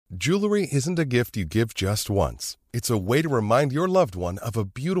Jewelry isn't a gift you give just once. It's a way to remind your loved one of a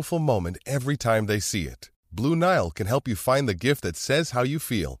beautiful moment every time they see it. Blue Nile can help you find the gift that says how you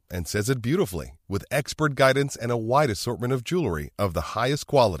feel and says it beautifully, with expert guidance and a wide assortment of jewelry of the highest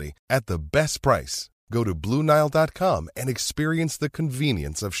quality at the best price. Go to BlueNile.com and experience the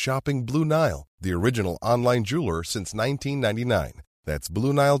convenience of shopping Blue Nile, the original online jeweler since 1999. That's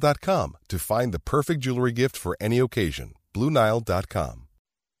BlueNile.com to find the perfect jewelry gift for any occasion. BlueNile.com.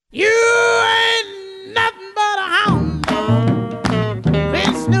 You ain't nothing but a hound dog,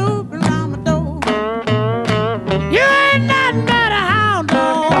 been snooping around my door. You ain't nothing but a hound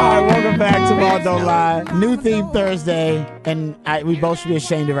dog. All right, welcome back to Ball Don't Lie. New theme Thursday, and we both should be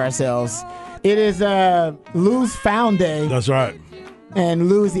ashamed of ourselves. It is Lou's Found Day. That's right. And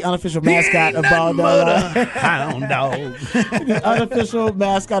Lou is the unofficial mascot of Ball Don't Lie. Hound dog. The unofficial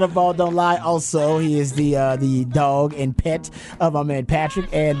mascot of Ball Don't Lie. Also, he is the dog and pet of our man Patrick.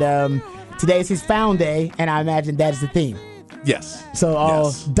 And today is his Found Day, and I imagine that is the theme. Yes. So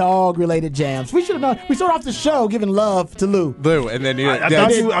all dog-related jams. We should have known. We started off the show giving love to Lou. Lou, and then I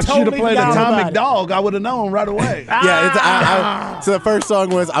thought you should have played Atomic Dog. I would have known right away. So the first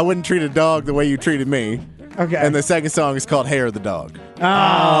song was I Wouldn't Treat a Dog the Way You Treated Me. Okay. And the second song is called Hair of the Dog.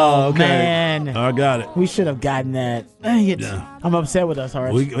 Oh, okay. Man. I got it. We should have gotten that. Dang it. Yeah. I'm upset with us,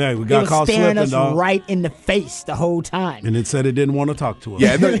 Horace. We got caught staring slipping, us dog. right in the face the whole time. And it said it didn't want to talk to us.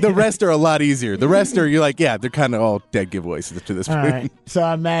 Yeah, the rest are a lot easier. The rest are, you're like, yeah, they're kind of all dead giveaways to this All point. right. So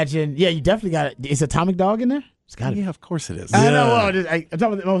I imagine, you definitely got it. Is Atomic Dog in there? It's got Yeah, of course it is. I know. Well, I'm talking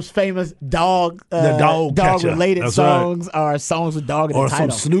about the most famous dog catcher. related That's songs are songs with dog in Or the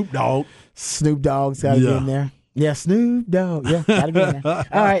title. some Snoop Dogg. Snoop Dogg's got to be in there. Yeah, Snoop Dogg. Yeah, got to be in there.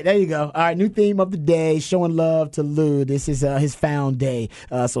 All right, there you go. All right, new theme of the day, showing love to Lou. This is his Found Day.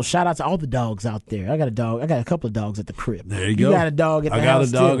 So shout out to all the dogs out there. I got a dog. I got a couple of dogs at the crib. There you go. You got a dog at the house, I got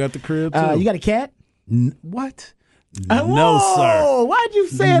a dog too. at the crib, too. You got a cat? What? Whoa, No, sir. Why'd you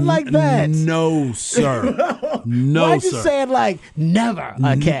say it like that? No, sir. No, Why'd sir. you say it like never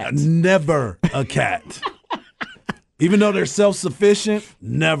a cat? Never a cat. Even though they're self-sufficient,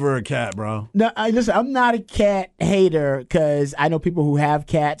 never a cat, bro. No, listen, I'm not a cat hater because I know people who have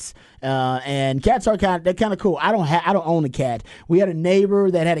cats, and cats are kind of cool. I don't own a cat. We had a neighbor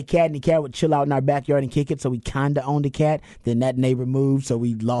that had a cat, and the cat would chill out in our backyard and kick it, so we kind of owned a cat. Then that neighbor moved, so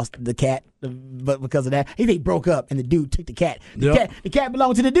we lost the cat. But because of that, they broke up, and the dude took the cat. The cat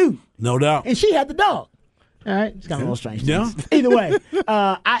belonged to the dude. No doubt. And she had the dog. All right, it's kind of a little strange. Yeah. Things. Either way,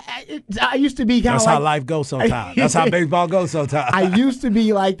 I used to be kind of That's like, how life goes sometimes. That's how baseball goes sometimes. I used to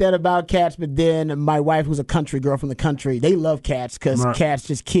be like that about cats, but then my wife, who's a country girl from the country, they love cats because cats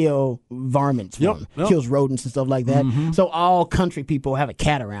just kill varmints for them. Kills rodents and stuff like that. Mm-hmm. So all country people have a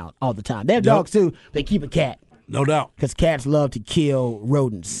cat around all the time. They have dogs too. They keep a cat. No doubt. Because cats love to kill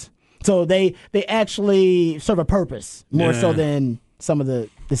rodents. So they actually serve a purpose more so than some of the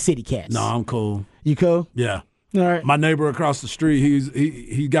city cats. No, I'm cool. You cool? Yeah. All right. My neighbor across the street,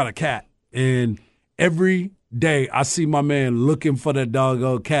 he got a cat, and every day I see my man looking for that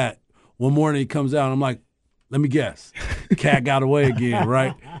doggone cat. One morning he comes out, and I'm like, let me guess, cat got away again,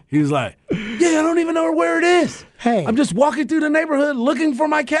 right? He was like, yeah, I don't even know where it is. Hey. I'm just walking through the neighborhood looking for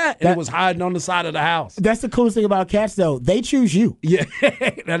my cat, and it was hiding on the side of the house. That's the coolest thing about cats, though. They choose you. Yeah,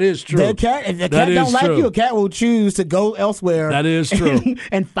 that is true. If the cat don't like you, a cat will choose to go elsewhere. That is true.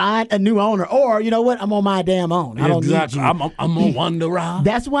 And find a new owner. Or, you know what? I'm on my damn own. I don't need you. I'm a wanderer.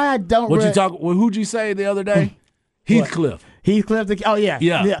 That's why I don't. Who'd you say the other day? Heathcliff. Heathcliff. Oh, yeah.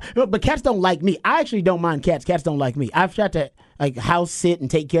 Yeah. But cats don't like me. I actually don't mind cats. Cats don't like me. I've tried to house sit and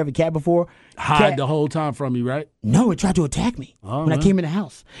take care of a cat before. Hide the whole time from you, right? No, it tried to attack me when I came in the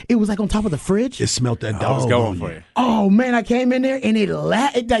house. It was like on top of the fridge. It smelt that dog. I was going for you. Oh, man, I came in there and it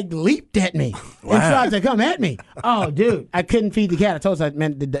like leaped at me and tried to come at me. Oh, dude, I couldn't feed the cat. I told him,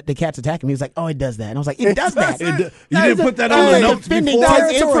 man, the cat's attacking me. He was like, oh, it does that. And I was like, it does that. You didn't put that on the notes before?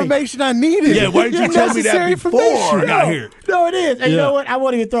 That's information I needed. Yeah, why didn't you tell me that before I got here? No, it is. And you know what? I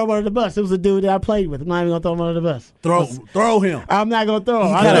won't even throw him under the bus. It was a dude that I played with. I'm not even going to throw him under the bus. Throw him. I'm not going to throw him.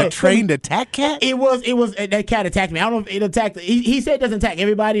 You got a trained attack cat? It was that cat attacked me. I don't know if it attacked. He said it doesn't attack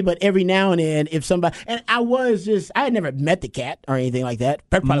everybody, but every now and then, if somebody, and I had never met the cat or anything like that.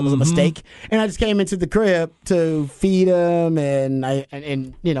 That probably was a mistake. And I just came into the crib to feed him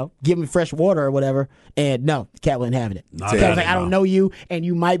and give him fresh water or whatever. And no, the cat wasn't having it. The cat was like, I don't know you, and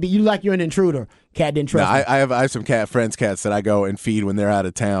you like you're an intruder. Cat didn't trust me. I have some friends' cats that I go and feed when they're out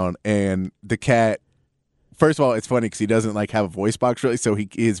of town, and the cat. First of all, it's funny because he doesn't have a voice box really, so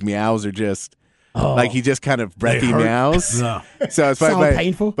his meows are just. He just kind of breathy meows. Yeah. So it's funny,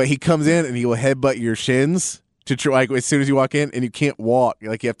 painful. But he comes in and he will headbutt your shins to try, like, as soon as you walk in, and you can't walk.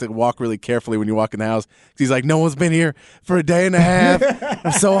 Like, you have to walk really carefully when you walk in the house. He's like, no one's been here for a day and a half.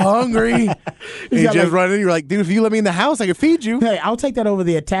 I'm so hungry. And you just run in. You're like, dude, if you let me in the house, I can feed you. Hey, I'll take that over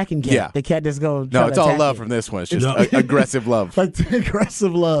the attacking cat. Yeah. The cat just goes. No, it's all love from this one. It's just aggressive love. Like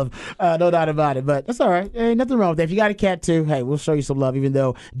aggressive love. No doubt about it. But that's all right. Ain't nothing wrong with that. If you got a cat too, hey, we'll show you some love, even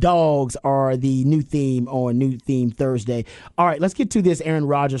though dogs are the new theme on New Theme Thursday. All right, let's get to this Aaron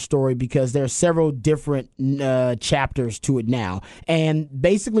Rodgers story because there are several different chapters to it now. And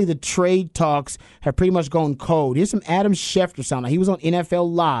basically the trade talks have pretty much gone cold. Here's some Adam Schefter sound. He was on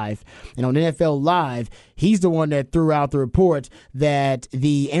NFL Live, and on NFL Live, he's the one that threw out the report that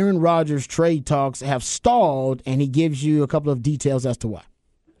the Aaron Rodgers trade talks have stalled, and he gives you a couple of details as to why.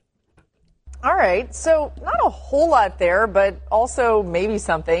 All right, so not a whole lot there, but also maybe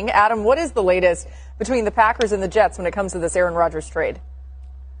something. Adam, what is the latest between the Packers and the Jets when it comes to this Aaron Rodgers trade?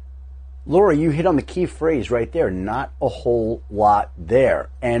 Laura, you hit on the key phrase right there, not a whole lot there.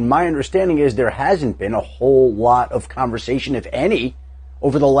 And my understanding is there hasn't been a whole lot of conversation, if any,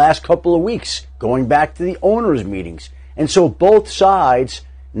 over the last couple of weeks, going back to the owners' meetings. And so both sides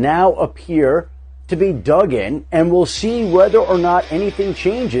now appear to be dug in, and we'll see whether or not anything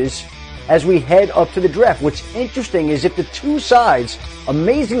changes as we head up to the draft. What's interesting is if the two sides,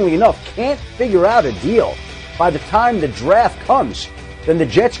 amazingly enough, can't figure out a deal by the time the draft comes, then the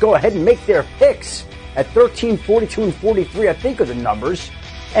Jets go ahead and make their picks at 13, 42, and 43, I think are the numbers.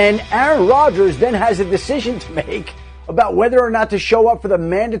 And Aaron Rodgers then has a decision to make about whether or not to show up for the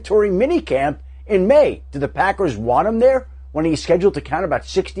mandatory minicamp in May. Do the Packers want him there when he's scheduled to count about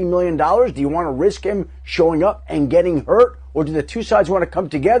 $60 million? Do you want to risk him showing up and getting hurt? Or do the two sides want to come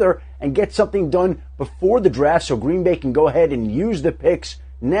together and get something done before the draft so Green Bay can go ahead and use the picks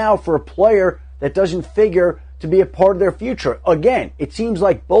now for a player that doesn't figure to be a part of their future? Again, it seems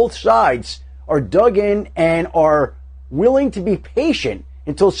like both sides are dug in and are willing to be patient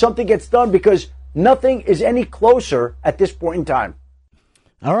until something gets done because nothing is any closer at this point in time.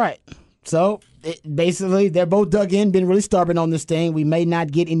 All right. So basically, they're both dug in, been really stubborn on this thing. We may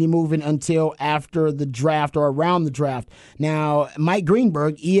not get any moving until after the draft or around the draft. Now, Mike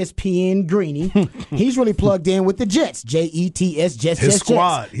Greenberg, ESPN Greeny, he's really plugged in with the Jets. Jets, Jets, His Jets,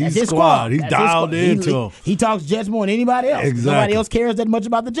 squad. Jets. He's That's squad. He's That's dialed his into him. He talks Jets more than anybody else. Exactly. Nobody else cares that much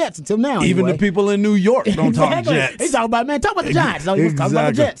about the Jets until now. Even anyway. the people in New York don't talk Exactly. Jets. He's talking about, man, talk about the Giants. No, he was talking about the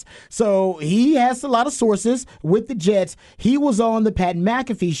Exactly. Jets. So he has a lot of sources with the Jets. He was on the Pat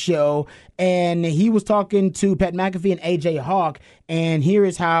McAfee show, and he was talking to Pat McAfee and A.J. Hawk, and here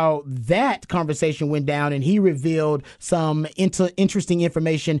is how that conversation went down, and he revealed some interesting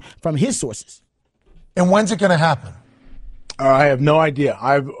information from his sources. And when's it going to happen? I have no idea.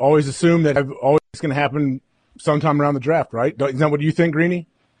 I've always assumed that it's going to happen sometime around the draft, right? Isn't that what you think, Greeny?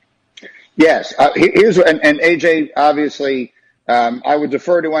 Yes. Here's and AJ, obviously, I would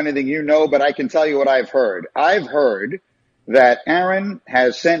defer to anything you know, but I can tell you what I've heard. I've heard that Aaron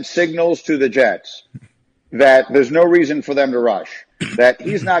has sent signals to the Jets that there's no reason for them to rush, that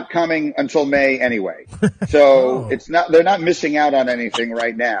he's not coming until May anyway. So they're not missing out on anything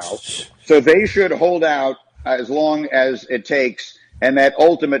right now. So they should hold out as long as it takes, and that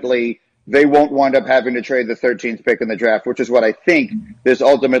ultimately they won't wind up having to trade the 13th pick in the draft, which is what I think this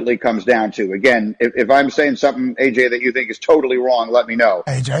ultimately comes down to. Again, if I'm saying something, AJ, that you think is totally wrong, let me know.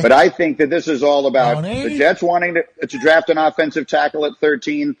 AJ? But I think that this is all about the Jets wanting to draft an offensive tackle at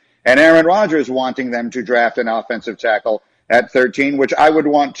 13 and Aaron Rodgers wanting them to draft an offensive tackle at 13, which I would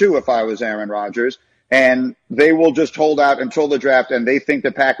want too if I was Aaron Rodgers. And they will just hold out until the draft, and they think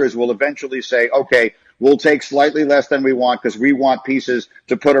the Packers will eventually say, okay, we'll take slightly less than we want because we want pieces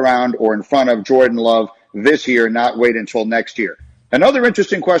to put around or in front of Jordan Love this year, not wait until next year. Another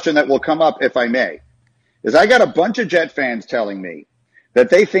interesting question that will come up, if I may, is I got a bunch of Jet fans telling me that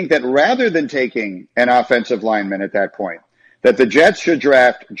they think that rather than taking an offensive lineman at that point, that the Jets should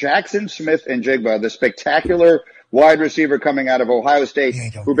draft Jackson Smith-Njigba, the spectacular wide receiver coming out of Ohio State,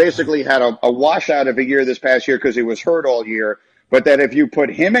 who basically had a washout of a year this past year because he was hurt all year, but that if you put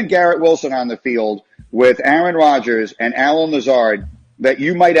him and Garrett Wilson on the field with Aaron Rodgers and Allen Lazard, that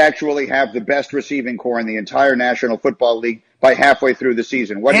you might actually have the best receiving core in the entire National Football League by halfway through the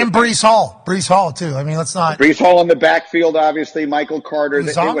season. And Breece Hall, too. I mean, let's not. Breece Hall in the backfield, obviously. Michael Carter.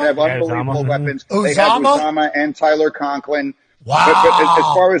 They would have unbelievable weapons. They have Uzama and Tyler Conklin. Wow. But as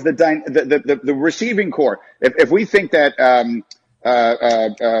far as the receiving core, if we think that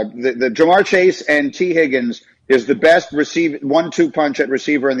the Jamar Chase and T. Higgins is the best 1-2 punch at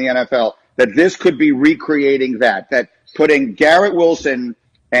receiver in the NFL, that this could be recreating that putting Garrett Wilson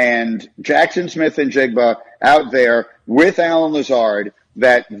and Jackson Smith-Njigba out there with Allen Lazard,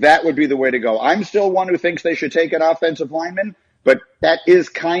 that would be the way to go. I'm still one who thinks they should take an offensive lineman, but that is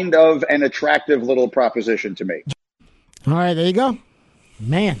kind of an attractive little proposition to me. All right, there you go.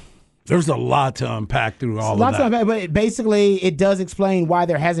 Man. There's a lot to unpack through all of that. To unpack, but basically, it does explain why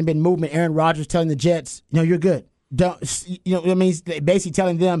there hasn't been movement. Aaron Rodgers telling the Jets, no, you're good. Don't, you know, it means basically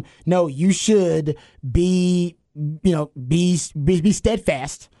telling them, no, you should be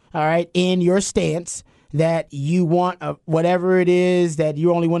steadfast, all right, in your stance that you want whatever it is that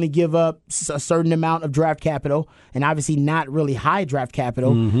you only want to give up a certain amount of draft capital, and obviously not really high draft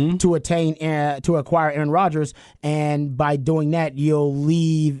capital to acquire Aaron Rodgers, and by doing that you'll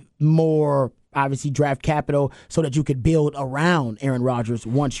leave more obviously draft capital so that you could build around Aaron Rodgers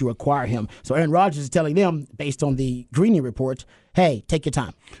once you acquire him. So Aaron Rodgers is telling them, based on the Greeny report, hey, take your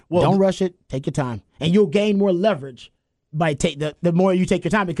time. Don't rush it. Take your time, and you'll gain more leverage by the more you take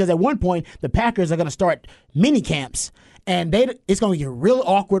your time, because at one point the Packers are going to start mini camps, and it's going to get real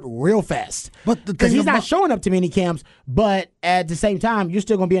awkward real fast. But because he's not showing up to mini camps, but at the same time you're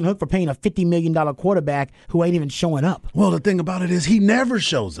still going to be on the hook for paying a $50 million quarterback who ain't even showing up. Well, the thing about it is he never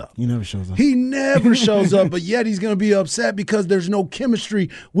shows up. He never shows up. He never shows up, but yet he's going to be upset because there's no chemistry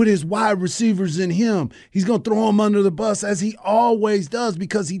with his wide receivers in him. He's going to throw him under the bus, as he always does,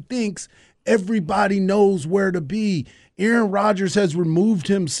 because he thinks everybody knows where to be. Aaron Rodgers has removed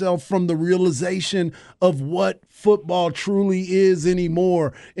himself from the realization of what football truly is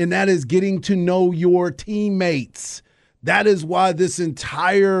anymore, and that is getting to know your teammates. That is why this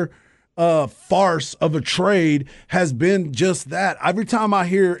entire farce of a trade has been just that. Every time I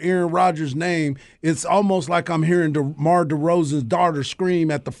hear Aaron Rodgers' name, it's almost like I'm hearing DeMar DeRozan's daughter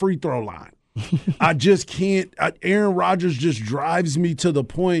scream at the free throw line. I just can't. Aaron Rodgers just drives me to the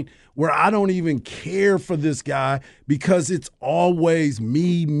point where I don't even care for this guy, because it's always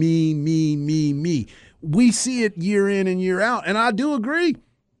me. We see it year in and year out, and I do agree.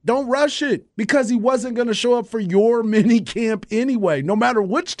 Don't rush it, because he wasn't going to show up for your mini camp anyway, no matter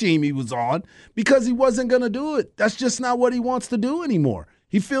which team he was on, because he wasn't going to do it. That's just not what he wants to do anymore.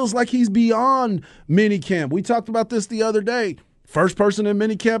 He feels like he's beyond mini camp. We talked about this the other day. First person in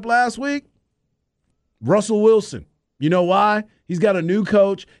mini camp last week, Russell Wilson. You know why? He's got a new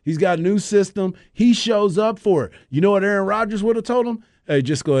coach. He's got a new system. He shows up for it. You know what Aaron Rodgers would have told him? Hey,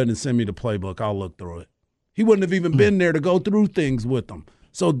 just go ahead and send me the playbook. I'll look through it. He wouldn't have even been there to go through things with them.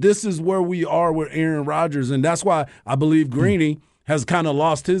 So this is where we are with Aaron Rodgers, and that's why I believe Greeny has kind of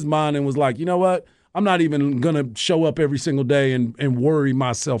lost his mind and was like, you know what? I'm not even going to show up every single day and worry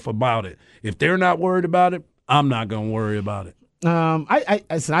myself about it. If they're not worried about it, I'm not going to worry about it.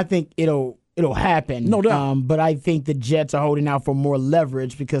 I think it'll happen. No doubt. But I think the Jets are holding out for more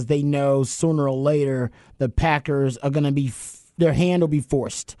leverage, because they know sooner or later the Packers are going to be their hand will be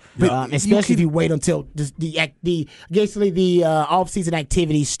forced, especially if you wait until the off-season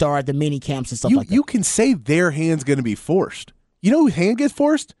activities start, the mini camps and stuff like that. You can say their hand's going to be forced. You know whose hand gets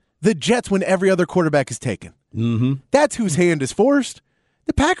forced? The Jets, when every other quarterback is taken. Mm-hmm. That's whose hand is forced.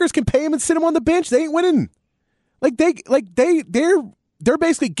 The Packers can pay him and sit him on the bench. They ain't winning. They're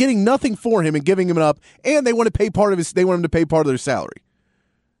basically getting nothing for him and giving him up, and they want to pay part of his. They want him to pay part of their salary.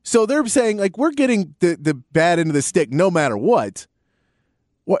 So they're saying, like, we're getting the bad end of the stick no matter what.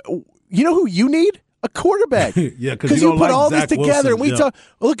 What, you know who you need? A quarterback. Yeah, because you put all this together, and we talk.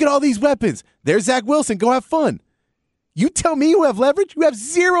 Look at all these weapons. There's Zach Wilson. Go have fun. You tell me you have leverage. You have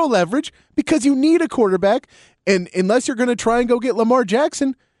zero leverage, because you need a quarterback, and unless you're going to try and go get Lamar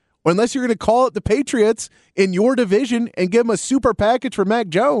Jackson, or unless you're going to call it the Patriots in your division and give them a super package for Mac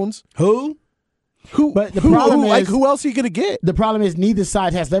Jones. Who? But the problem is, who else are you going to get? The problem is neither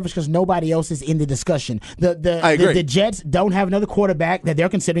side has leverage, because nobody else is in the discussion. The Jets don't have another quarterback that they're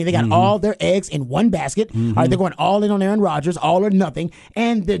considering. They got all their eggs in one basket. All right, they're going all in on Aaron Rodgers, all or nothing.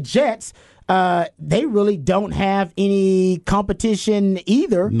 And the Jets, they really don't have any competition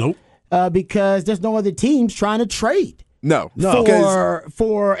either. Nope. Because there's no other teams trying to trade. No.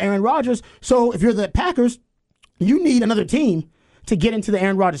 For Aaron Rodgers. So if you're the Packers, you need another team to get into the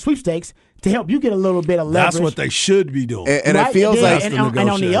Aaron Rodgers sweepstakes to help you get a little bit of leverage. That's what they should be doing. And it feels like and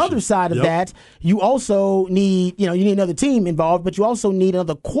on the other side of that, you also need, you need another team involved, but you also need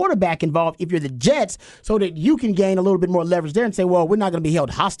another quarterback involved if you're the Jets, so that you can gain a little bit more leverage there and say, well, we're not going to be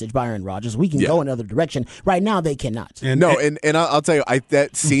held hostage by Aaron Rodgers. We can go another direction. Right now, they cannot. And I'll tell you,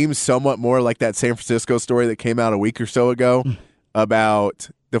 that seems somewhat more like that San Francisco story that came out a week or so ago about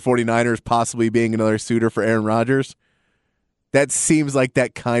the 49ers possibly being another suitor for Aaron Rodgers. That seems like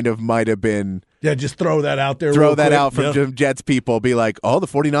that kind of might have been Yeah, just throw that out there. Throw that quick. out from Jets people. Be like, oh, the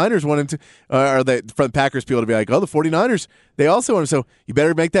 49ers want him to, or from Packers people to be like, oh, the 49ers, they also want him. So you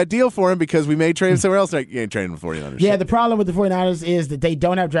better make that deal for him because we may trade him somewhere else. Like, you ain't trading with the 49ers. Yeah, the problem with the 49ers is that they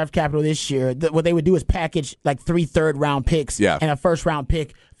don't have draft capital this year. What they would do is package like 3 third-round picks and a first-round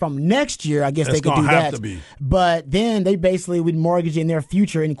pick from next year. I guess they could do that. But then they basically would mortgage in their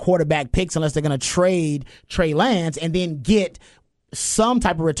future in quarterback picks unless they're going to trade Trey Lance and then get some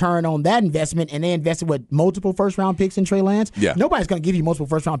type of return on that investment, and they invested with multiple first-round picks in Trey Lance. Yeah. Nobody's going to give you multiple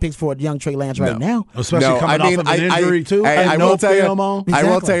first-round picks for a young Trey Lance right now. Especially coming off of an injury, too. I will tell you, Exactly. I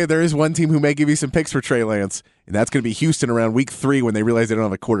will tell you, there is one team who may give you some picks for Trey Lance, and that's going to be Houston around week 3 when they realize they don't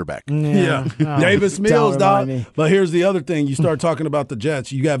have a quarterback. Yeah. Davis Mills, dog. But here's the other thing. You start talking about the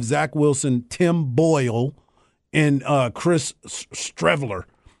Jets. You have Zach Wilson, Tim Boyle, and Chris Streveler.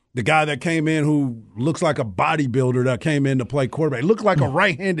 The guy that came in who looks like a bodybuilder that came in to play quarterback. Looked like a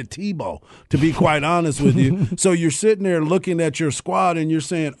right-handed Tebow, to be quite honest with you. So you're sitting there looking at your squad and you're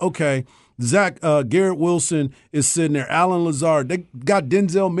saying, okay, Garrett Wilson is sitting there. Alan Lazard. They got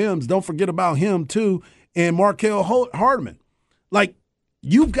Denzel Mims. Don't forget about him, too. And Markel Hardman. Like,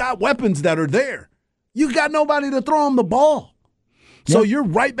 you've got weapons that are there. You got nobody to throw them the ball. So you're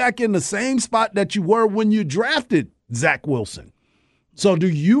right back in the same spot that you were when you drafted Zach Wilson. So do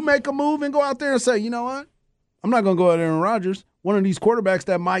you make a move and go out there and say, you know what? I'm not going to go out Aaron Rodgers. One of these quarterbacks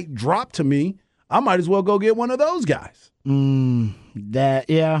that might drop to me, I might as well go get one of those guys.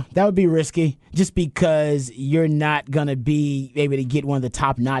 That would be risky just because you're not going to be able to get one of the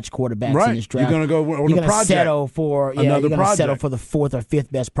top-notch quarterbacks in this draft. You're going to go on a project. Settle for another project. Settle for the 4th or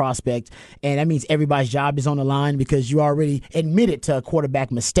 5th best prospect, and that means everybody's job is on the line because you already admitted to a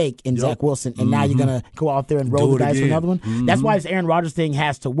quarterback mistake in Zach Wilson, and now you're going to go out there and roll the dice for another one. That's why this Aaron Rodgers thing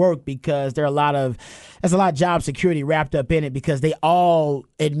has to work because there's a lot of job security wrapped up in it because they all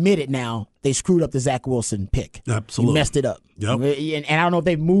admit it now. They screwed up the Zach Wilson pick. Absolutely. They messed it up. Yep. And I don't know if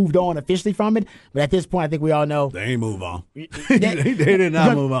they've moved on officially from it, but at this point, I think we all know. They ain't move on. they did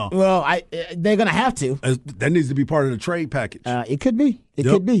not move on. Well, they're going to have to. That needs to be part of the trade package. It could be. It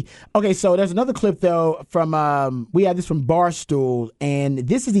could be. Okay, so there's another clip, though, from we had this from Barstool, and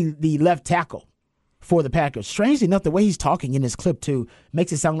this is the left tackle for the Packers. Strangely enough, the way he's talking in this clip, too,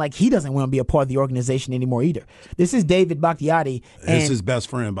 makes it sound like he doesn't want to be a part of the organization anymore either. This is David Bakhtiari. It's his best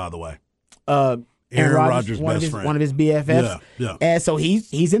friend, by the way. Aaron Rodgers' best friend. One of his BFFs. Yeah. And so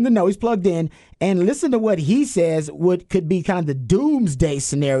he's in the know. He's plugged in. And listen to what he says could be kind of the doomsday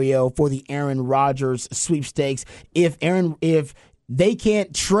scenario for the Aaron Rodgers sweepstakes if they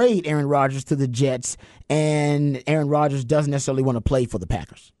can't trade Aaron Rodgers to the Jets and Aaron Rodgers doesn't necessarily want to play for the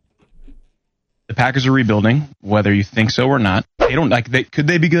Packers. The Packers are rebuilding, whether you think so or not. They don't could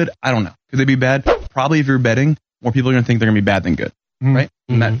they be good? I don't know. Could they be bad? Probably if you're betting, more people are going to think they're going to be bad than good. Right?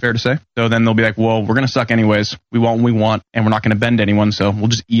 Isn't that fair to say? So then they'll be like, well, we're going to suck anyways. We want what we want, and we're not going to bend anyone, so we'll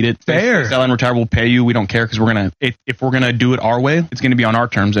just eat it. Fair. Sell and retire, we'll pay you. We don't care because we're going to, if we're going to do it our way, it's going to be on our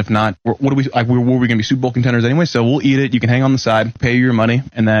terms. If not, were we going to be Super Bowl contenders anyway? So we'll eat it. You can hang on the side, pay you your money,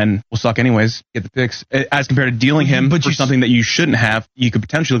 and then we'll suck anyways, get the picks. As compared to dealing him for something that you shouldn't have, you could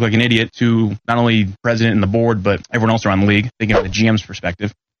potentially look like an idiot to not only the president and the board, but everyone else around the league, thinking of the GM's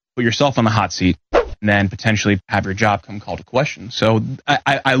perspective. Put yourself on the hot seat. And then potentially have your job come called to question. So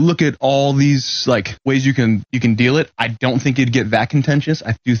I look at all these ways you can deal it. I don't think it'd get that contentious.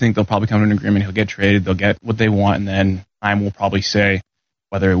 I do think they'll probably come to an agreement. He'll get traded. They'll get what they want, and then time will probably say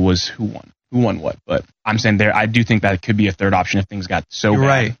whether it was who won what. But I'm saying I do think that could be a third option if things got so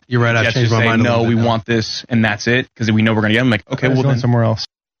bad. You're right. I've changed my mind. No, we want this, and that's it because we know we're going to get them. Like, okay, well then somewhere else.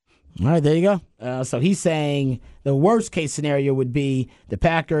 All right, there you go. So he's saying the worst case scenario would be the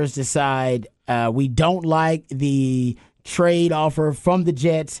Packers decide we don't like the trade offer from the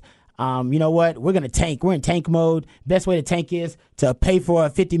Jets. You know what? We're going to tank. We're in tank mode. Best way to tank is to pay for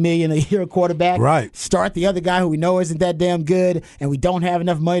a $50 million a year quarterback. Right. Start the other guy who we know isn't that damn good, and we don't have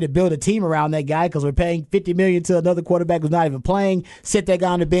enough money to build a team around that guy because we're paying $50 million to another quarterback who's not even playing. Sit that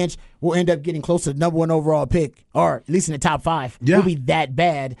guy on the bench. We'll end up getting close to the number 1 overall pick, or at least in the top 5. Yeah. We'll be that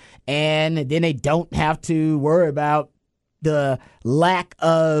bad, and then they don't have to worry about the lack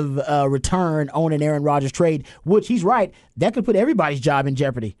of return on an Aaron Rodgers trade, which he's right, that could put everybody's job in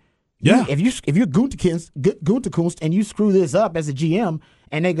jeopardy. Yeah. If you're Gutekunst and you screw this up as a GM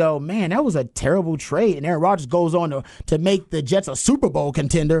and they go, man, that was a terrible trade, and Aaron Rodgers goes on to make the Jets a Super Bowl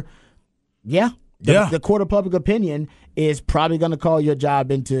contender, the court of public opinion is probably going to call your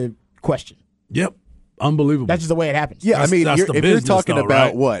job into question. Yep. Unbelievable. That's just the way it happens. Yeah, That's if you're talking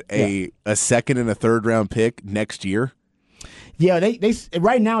about right? a second and a third round pick next year. Yeah, they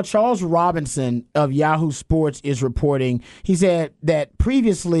right now, Charles Robinson of Yahoo Sports is reporting. He said that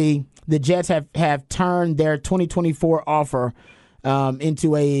previously the Jets have turned their 2024 offer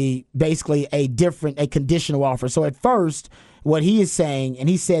into basically a conditional offer. So at first, what he is saying, and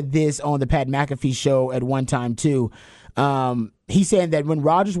he said this on the Pat McAfee show at one time too, he's saying that when Aaron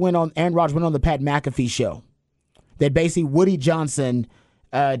Rodgers went on the Pat McAfee show, that basically Woody Johnson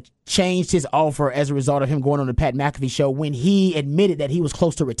changed his offer as a result of him going on the Pat McAfee show when he admitted that he was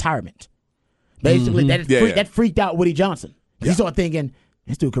close to retirement. Basically, that freaked out Woody Johnson. He started thinking,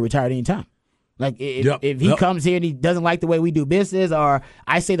 this dude could retire at any time. Like, if he comes here and he doesn't like the way we do business, or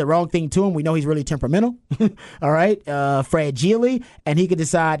I say the wrong thing to him, we know he's really temperamental, all right, fragile, and he could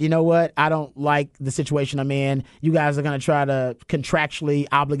decide, you know what, I don't like the situation I'm in. You guys are going to try to contractually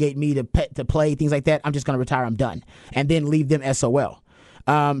obligate me to play, things like that. I'm just going to retire. I'm done. And then leave them SOL.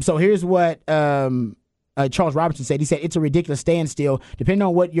 So here's what Charles Robinson said. He said, it's a ridiculous standstill, depending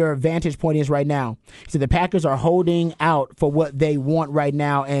on what your vantage point is right now. He said, the Packers are holding out for what they want right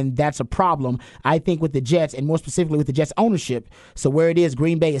now, and that's a problem, I think, with the Jets, and more specifically with the Jets ownership. So where it is,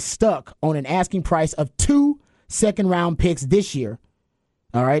 Green Bay is stuck on an asking price of 2 second-round picks this year,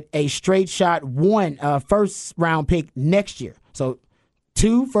 all right, a straight shot 1 first-round pick next year. So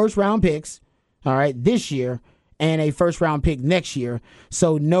 2 first-round picks, all right, this year, and a first-round pick next year,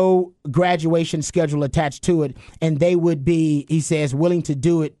 so no graduation schedule attached to it, and they would be, he says, willing to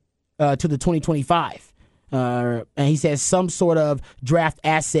do it to the 2025. And he says some sort of draft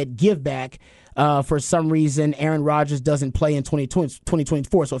asset give back. For some reason, Aaron Rodgers doesn't play in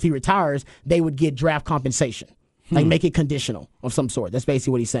 2024, so if he retires, they would get draft compensation. Like, make it conditional of some sort. That's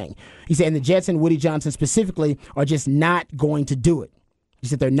basically what he's saying. He's saying the Jets and Woody Johnson specifically are just not going to do it. He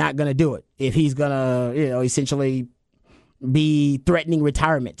said they're not going to do it. If he's going to, essentially be threatening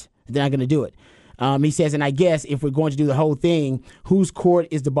retirement, they're not going to do it. He says, and I guess if we're going to do the whole thing, whose court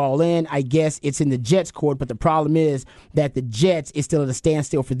is the ball in? I guess it's in the Jets' court, but the problem is that the Jets is still at a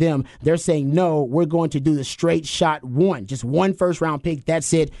standstill for them. They're saying, no, we're going to do the straight shot 1, just 1 first-round pick.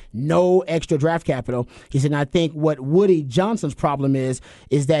 That's it. No extra draft capital. He said, and I think what Woody Johnson's problem is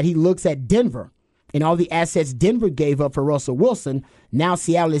that he looks at Denver and all the assets Denver gave up for Russell Wilson. Now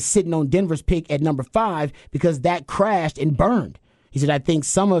Seattle is sitting on Denver's pick at number 5 because that crashed and burned. He said, I think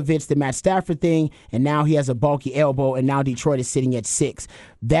some of it's the Matt Stafford thing, and now he has a bulky elbow, and now Detroit is sitting at 6.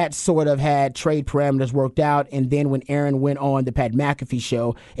 That sort of had trade parameters worked out, and then when Aaron went on the Pat McAfee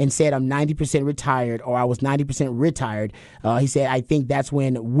show and said, I'm 90% retired, or I was 90% retired, he said, I think that's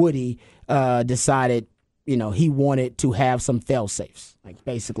when Woody decided, he wanted to have some fail-safes, like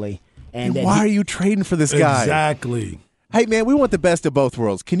basically. And why are you trading for this guy? Exactly. Hey, man, we want the best of both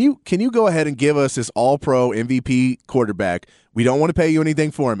worlds. Can you go ahead and give us this all-pro MVP quarterback? We don't want to pay you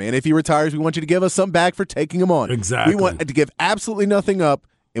anything for him, man. If he retires, we want you to give us some back for taking him on. Exactly. We want to give absolutely nothing up,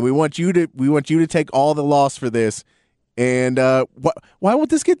 and we want you to take all the loss for this. And why won't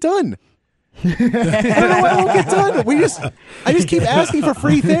this get done? I don't know why it won't get done. I just keep asking for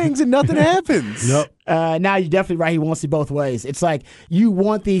free things and nothing happens. Nope. Now you're definitely right. He wants it both ways. It's like you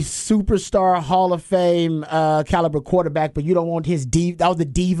want the superstar Hall of Fame caliber quarterback, but you don't want his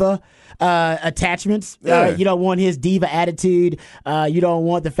diva attachments. Yeah. You don't want his diva attitude. You don't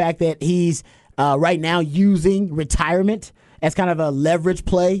want the fact that he's right now using retirement as kind of a leverage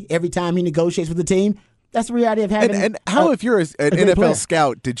play every time he negotiates with the team. That's the reality of having. And how, if you're an NFL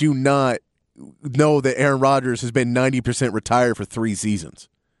scout, did you not know that Aaron Rodgers has been 90% retired for 3 seasons?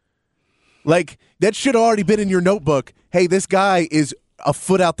 Like, that should have already been in your notebook. Hey, this guy is a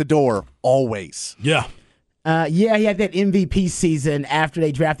foot out the door always. Yeah. He had that MVP season after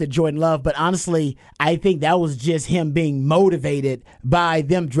they drafted Jordan Love, but honestly, I think that was just him being motivated by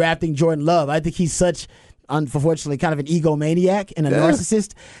them drafting Jordan Love. I think he's such, unfortunately, kind of an egomaniac and a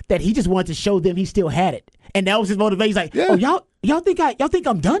narcissist that he just wanted to show them he still had it. And that was his motivation. He's like, oh, y'all think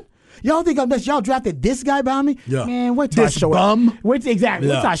I'm done? Y'all think y'all drafted this guy behind me? Yeah. Man, wait till I show Wait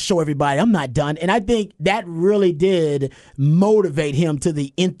till I show everybody I'm not done. And I think that really did motivate him to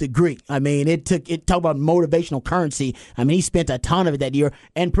the nth degree. I mean, talk about motivational currency. I mean, he spent a ton of it that year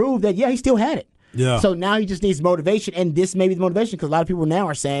and proved that, he still had it. Yeah. So now he just needs motivation, and this may be the motivation because a lot of people now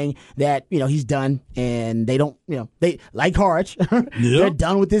are saying that he's done, and they don't they like Harge. They're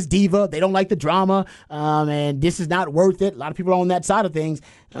done with this diva. They don't like the drama, and this is not worth it. A lot of people are on that side of things.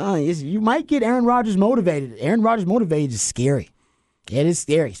 You might get Aaron Rodgers motivated. Aaron Rodgers motivated is scary. It is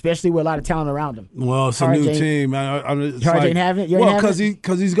scary, especially with a lot of talent around him. Well, it's a new team. Harge ain't having it. Well, because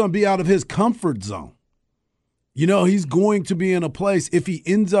he's going to be out of his comfort zone. He's going to be in a place, if he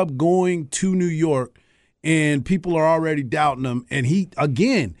ends up going to New York and people are already doubting him, and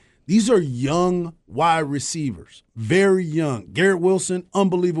these are young wide receivers, very young. Garrett Wilson,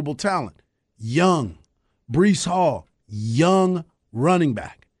 unbelievable talent. Young. Breece Hall, young running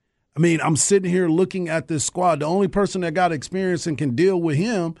back. I mean, I'm sitting here looking at this squad. The only person that got experience and can deal with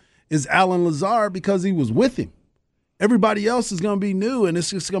him is Alan Lazard because he was with him. Everybody else is going to be new, and it's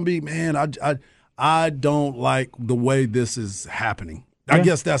just going to be, man, I don't like the way this is happening. I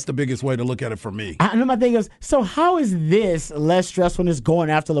guess that's the biggest way to look at it for me. I know my thing is, so how is this less stressful than just going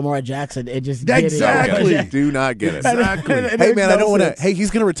after Lamar Jackson and just exactly? Do not get it. Exactly. Hey man, I don't want to. Hey,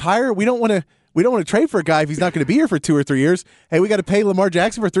 he's going to retire. We don't want to trade for a guy if he's not going to be here for 2 or 3 years. Hey, we got to pay Lamar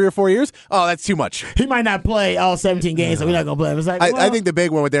Jackson for 3 or 4 years. Oh, that's too much. He might not play all 17 games, so we're not going to play him. It's like, I think the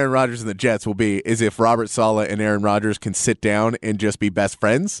big one with Aaron Rodgers and the Jets will be is if Robert Saleh and Aaron Rodgers can sit down and just be best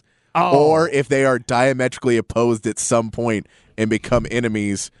friends, or if they are diametrically opposed at some point and become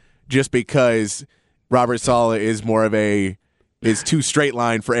enemies just because Robert Saleh is more of is too straight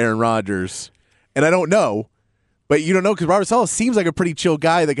line for Aaron Rodgers. And I don't know. But you don't know because Robert Saleh seems like a pretty chill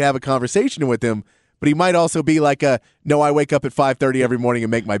guy that can have a conversation with him. But he might also be like no, I wake up at 5:30 every morning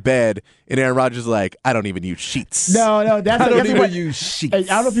and make my bed. And Aaron Rodgers is like, I don't even use sheets. No, that's I don't even use sheets. I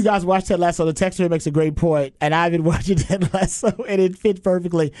don't know if you guys watched Ted Lasso. The texter makes a great point, and I've been watching Ted Lasso, and it fits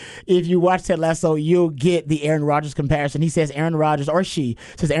perfectly. If you watch Ted Lasso, you'll get the Aaron Rodgers comparison. He says Aaron Rodgers, or she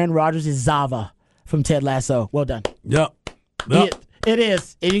says Aaron Rodgers is Zava from Ted Lasso. Well done. Yep. It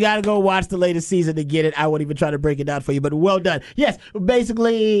is. And you got to go watch the latest season to get it. I won't even try to break it down for you, but well done. Yes,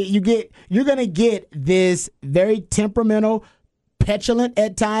 basically, you're going to get this very temperamental, petulant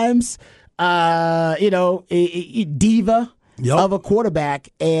at times, diva of a quarterback,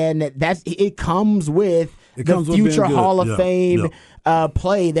 and it comes with the future Hall of Fame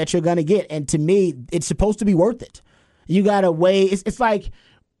play that you're going to get. And to me, it's supposed to be worth it. You got to weigh. It's like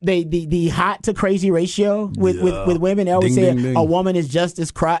the hot to crazy ratio with women. They always say a woman is just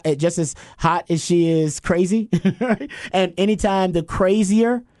as hot as she is crazy. And anytime the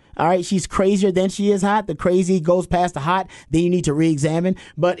crazier, all right, she's crazier than she is hot, the crazy goes past the hot, then you need to re-examine.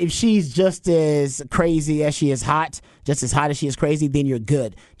 But if she's just as crazy as she is hot, just as hot as she is crazy, then you're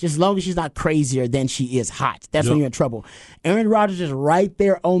good. Just as long as she's not crazier than she is hot. That's when you're in trouble. Aaron Rodgers is right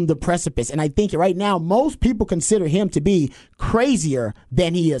there on the precipice. And I think right now, most people consider him to be crazier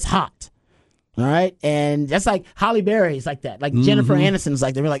than he is hot. All right, and that's like Halle Berry is like that. Like Jennifer Aniston's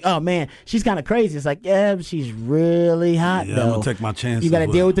like that. We're like, oh man, she's kind of crazy. It's like, yeah, but she's really hot. Yeah, though. I'm gonna take my chances. You got to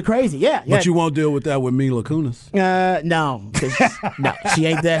deal with the crazy. Yeah, but you won't deal with that with Mila Kunis. No, no, she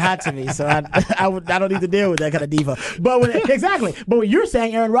ain't that hot to me. So I don't need to deal with that kind of diva. But when you're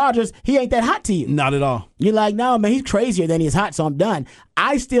saying Aaron Rodgers, he ain't that hot to you. Not at all. You're like, no, man, he's crazier than he's hot. So I'm done.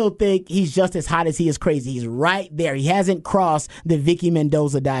 I still think he's just as hot as he is crazy. He's right there. He hasn't crossed the Vicky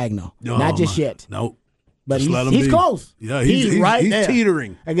Mendoza diagonal. Not just yet. Nope. But he's close. Yeah, he's right there. He's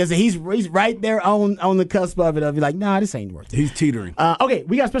teetering. I guess he's right there on the cusp of it. Of you're like, nah, this ain't worth it. He's teetering. Okay,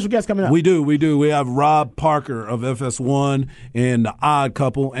 we got a special guest coming up. We do. We have Rob Parker of FS1 and The Odd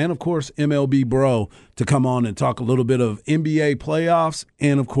Couple, and of course MLB Bro to come on and talk a little bit of NBA playoffs,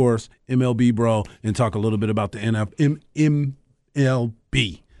 and of course MLB Bro and talk a little bit about the MLB.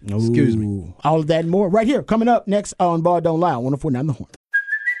 Excuse me. All of that and more right here coming up next on Ball Don't Lie on 104.9 The Horn.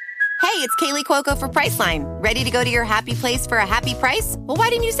 Hey, it's Kaylee Cuoco for Priceline. Ready to go to your happy place for a happy price? Well, why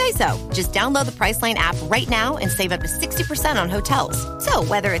didn't you say so? Just download the Priceline app right now and save up to 60% on hotels. So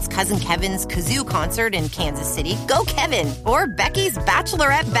whether it's Cousin Kevin's Kazoo Concert in Kansas City, go Kevin, or Becky's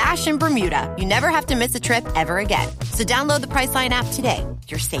Bachelorette Bash in Bermuda, you never have to miss a trip ever again. So download the Priceline app today.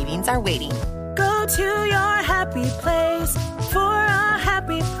 Your savings are waiting. Go to your happy place for a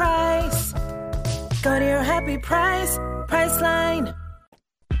happy price. Go to your happy price, Priceline.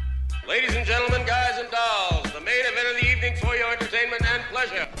 Ladies and gentlemen, guys and dolls, the main event of the evening for your entertainment and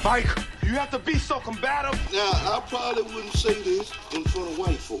pleasure. Mike, you have to be so combative. Now, I probably wouldn't say this in front of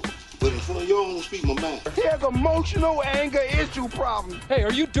white folk, but in front of y'all, I'm gonna speak my mind. He has emotional anger issue problems. Hey,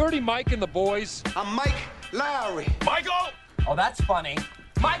 are you Dirty Mike and the boys? I'm Mike Lowry. Michael? Oh, that's funny.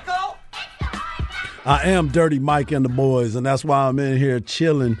 Michael? I am Dirty Mike and the boys, and that's why I'm in here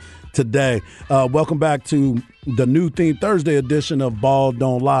chilling today. Welcome back to the new Theme Thursday edition of Ball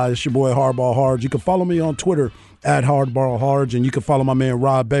Don't Lie. It's your boy Hardball Harge. You can follow me on Twitter at Hardball Harge, and you can follow my man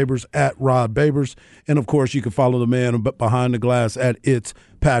Rod Babers at Rod Babers. And, of course, you can follow the man behind the glass at It's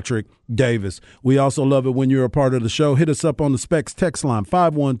Patrick Davis. We also love it when you're a part of the show. Hit us up on the Specs text line,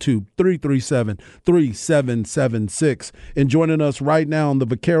 512-337-3776. And joining us right now on the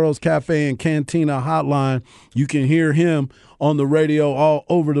Vaqueros Cafe and Cantina hotline, you can hear him on the radio all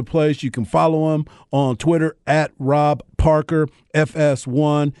over the place. You can follow him on Twitter at Rob Parker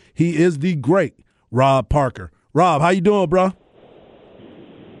FS1. He is the great Rob Parker. Rob, how you doing, bro?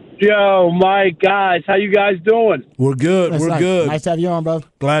 Joe, Mike, guys, how you guys doing? We're good. That's We're nice. good. Nice to have you on, bro.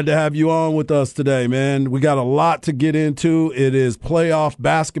 Glad to have you on with us today, man. We got a lot to get into. It is playoff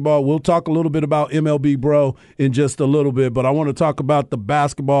basketball. We'll talk a little bit about MLB, bro, in just a little bit, but I want to talk about the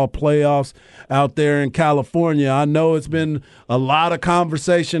basketball playoffs out there in California. I know it's been a lot of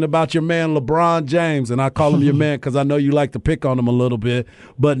conversation about your man LeBron James, and I call him your man because I know you like to pick on him a little bit.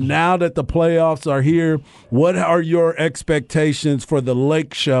 But now that the playoffs are here, what are your expectations for the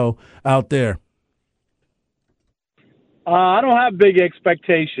Lake Show out there? I don't have big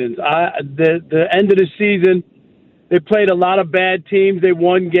expectations. The end of the season, they played a lot of bad teams. They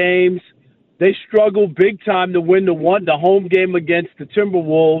won games. They struggled big time to win the home game against the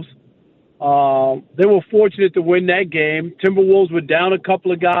Timberwolves. They were fortunate to win that game. Timberwolves were down a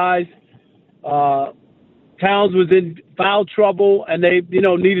couple of guys. Towns was in foul trouble, and they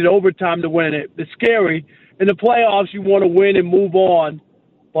needed overtime to win it. It's scary. In the playoffs, you want to win and move on.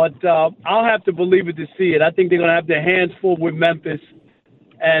 But I'll have to believe it to see it. I think they're going to have their hands full with Memphis.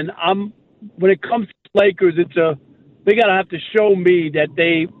 And when it comes to Lakers, they got to have to show me that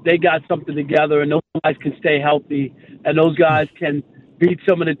they got something together and those guys can stay healthy and those guys can beat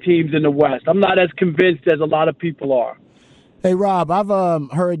some of the teams in the West. I'm not as convinced as a lot of people are. Hey, Rob,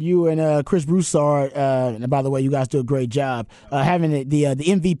 I've heard you and Chris Broussard, and by the way, you guys do a great job, having the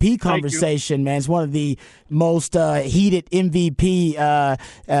MVP conversation, man. It's one of the most heated MVP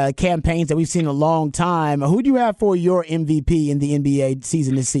campaigns that we've seen in a long time. Who do you have for your MVP in the NBA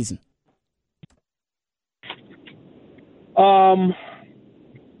season this season? Joel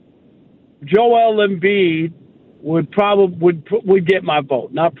Embiid would get my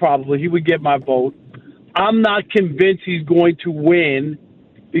vote. Not probably. He would get my vote. I'm not convinced he's going to win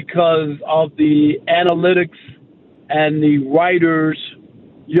because of the analytics and the writers,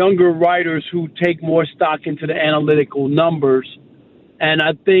 younger writers who take more stock into the analytical numbers. And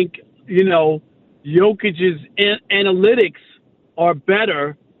I think, Jokic's analytics are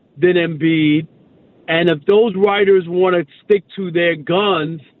better than Embiid. And if those writers want to stick to their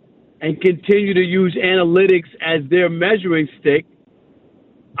guns and continue to use analytics as their measuring stick,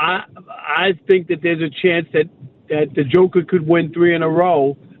 I think that there's a chance that the Joker could win 3 in a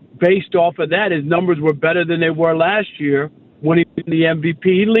row based off of that. His numbers were better than they were last year when he won the MVP.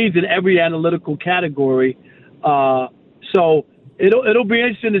 He leads in every analytical category. So it'll be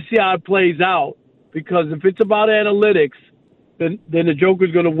interesting to see how it plays out because if it's about analytics, then the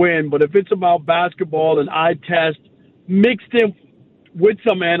Joker's going to win. But if it's about basketball and eye test mixed in with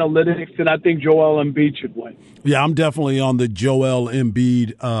some analytics, then I think Joel Embiid should win. Yeah, I'm definitely on the Joel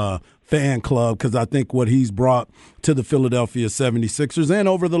Embiid fan club because I think what he's brought to the Philadelphia 76ers and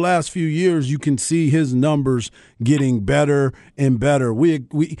over the last few years, you can see his numbers getting better and better. I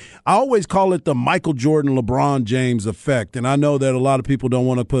always call it the Michael Jordan, LeBron James effect. And I know that a lot of people don't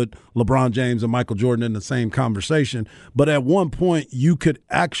want to put LeBron James and Michael Jordan in the same conversation. But at one point, you could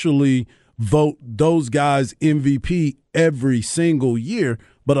actually vote those guys MVP every single year,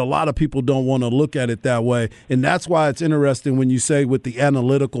 but a lot of people don't want to look at it that way. And that's why it's interesting when you say with the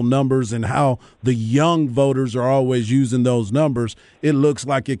analytical numbers and how the young voters are always using those numbers, it looks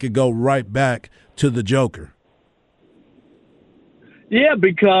like it could go right back to the Joker. Yeah,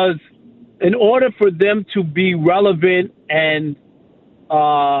 because in order for them to be relevant and,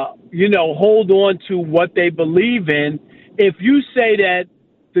 hold on to what they believe in, if you say that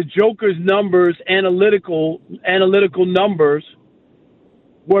the Joker's numbers, analytical numbers,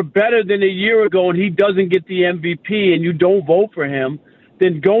 were better than a year ago and he doesn't get the MVP and you don't vote for him,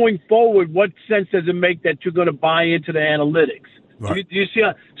 then going forward, what sense does it make that you're going to buy into the analytics? Right. You see,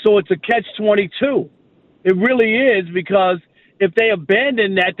 so it's a catch-22. It really is because if they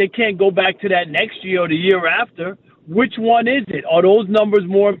abandon that, they can't go back to that next year or the year after. Which one is it? Are those numbers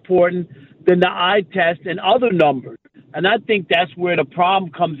more important than the eye test and other numbers? And I think that's where the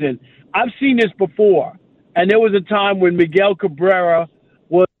problem comes in. I've seen this before, and there was a time when Miguel Cabrera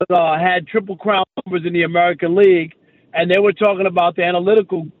had Triple Crown numbers in the American League, and they were talking about the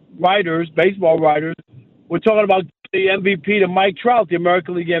analytical writers, baseball writers, were talking about the MVP to Mike Trout, the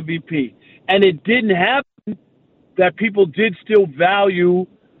American League MVP. And it didn't happen that people did still value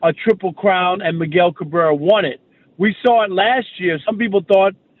a Triple Crown, and Miguel Cabrera won it. We saw it last year. Some people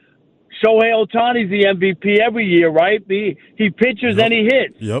thought Shohei Ohtani's the MVP every year, right? He pitches and he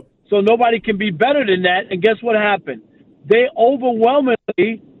hits. Yep. So nobody can be better than that. And guess what happened? They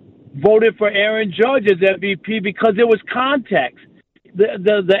overwhelmingly voted for Aaron Judge as MVP because there was context.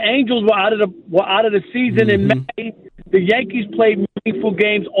 The Angels were out of the season in May. The Yankees played meaningful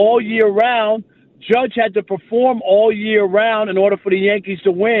games all year round. Judge had to perform all year round in order for the Yankees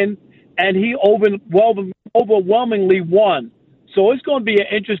to win, and he overwhelmingly won. So it's going to be an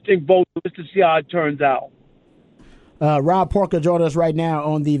interesting vote just to see how it turns out. Rob Parker joined us right now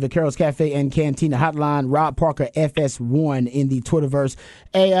on the Vaqueros Cafe and Cantina hotline. Rob Parker FS1 in the Twitterverse.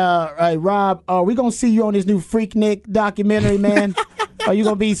 Hey, Rob, are we going to see you on this new Freaknik documentary, man? Are you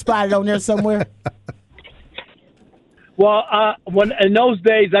going to be spotted on there somewhere? Well, when in those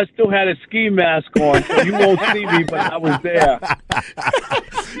days, I still had a ski mask on, so you won't see me, but I was there.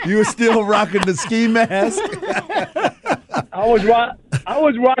 You were still rocking the ski mask? I was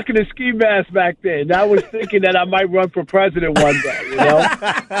rocking a ski mask back then. I was thinking that I might run for president one day, you know?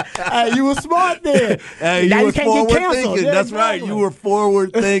 Hey, you were smart then. Hey, now you were can't get forward thinking. Yeah, That's exactly. right. You were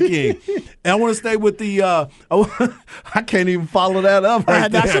forward thinking. And I want to stay with the I can't even follow that up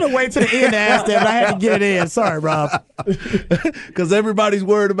right there. I should have waited to the end to ask that, but I had to get it in. Sorry, Rob. Because everybody's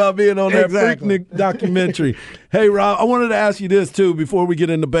worried about being on that Freaknik documentary. Hey, Rob, I wanted to ask you this, too, before we get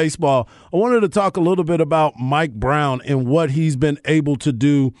into baseball. I wanted to talk a little bit about Mike Brown and what he's been able to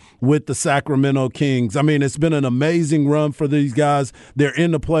do with the Sacramento Kings. I mean, it's been an amazing run for these guys. They're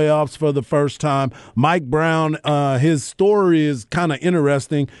in the playoffs for the first time. Mike Brown, his story is kind of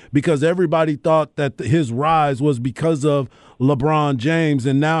interesting because everybody thought that his rise was because of LeBron James,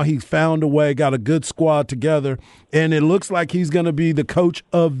 and now he's found a way, got a good squad together, and it looks like he's going to be the coach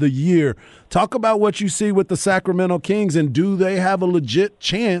of the year. Talk about what you see with the Sacramento Kings, and do they have a legit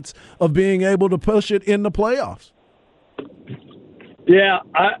chance of being able to push it in the playoffs? Yeah,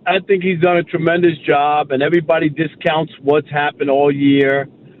 I think he's done a tremendous job, and everybody discounts what's happened all year.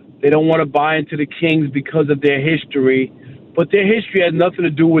 They don't want to buy into the Kings because of their history, but their history has nothing to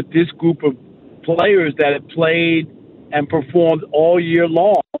do with this group of players that have played and performed all year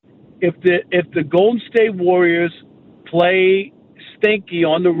long. If the Golden State Warriors play stinky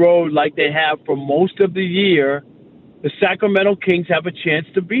on the road like they have for most of the year, the Sacramento Kings have a chance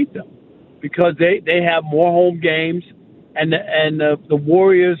to beat them because they have more home games. And the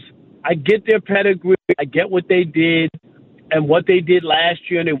Warriors, I get their pedigree, I get what they did and what they did last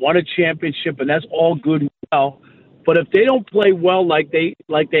year, and they won a championship, and that's all good and well. But if they don't play well like they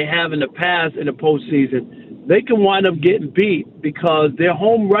have in the past in the postseason, they can wind up getting beat because their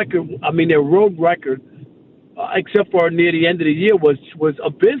their road record, except for near the end of the year, was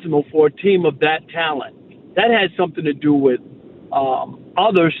abysmal for a team of that talent. That had something to do with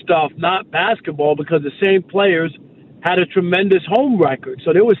other stuff, not basketball, because the same players had a tremendous home record.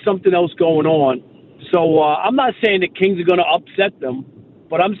 So there was something else going on. So I'm not saying the Kings are going to upset them,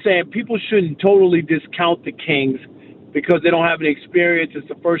 but I'm saying people shouldn't totally discount the Kings because they don't have any experience. It's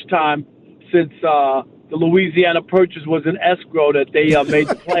the first time since the Louisiana Purchase was an escrow that they made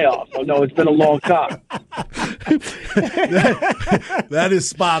the playoffs. So, no, it's been a long time. That is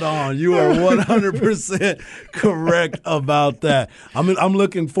spot on. You are 100% correct about that. I'm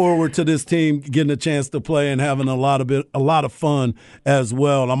looking forward to this team getting a chance to play and having a lot of fun as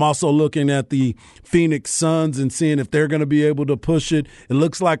well. I'm also looking at the Phoenix Suns and seeing if they're going to be able to push it. It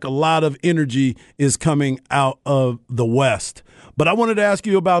looks like a lot of energy is coming out of the West. But I wanted to ask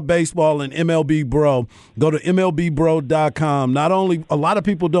you about baseball and MLB Bro. Go to MLBBro.com. Not only, a lot of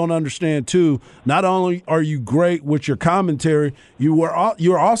people don't understand, too, not only are you great with your commentary,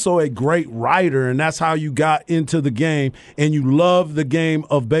 you're also a great writer, and that's how you got into the game, and you love the game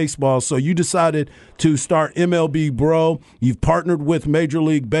of baseball. So you decided to start MLB Bro. You've partnered with Major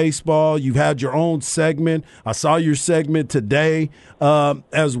League Baseball. You've had your own segment. I saw your segment today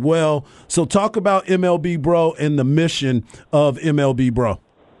as well. So talk about MLB Bro and the mission of MLB Bro.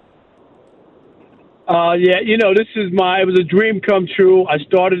 Yeah, it was a dream come true. I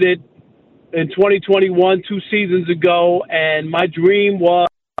started it in 2021, 2 seasons ago, and my dream was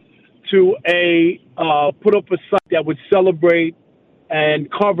to put up a site that would celebrate and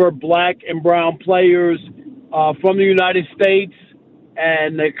cover black and brown players from the United States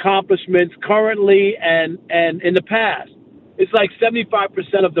and the accomplishments currently and in the past. It's like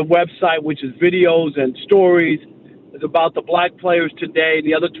 75% of the website, which is videos and stories, is about the black players today.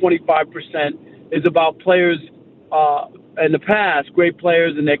 The other 25% is about players in the past, great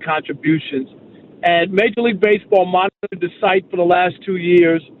players and their contributions. And Major League Baseball monitored the site for the last 2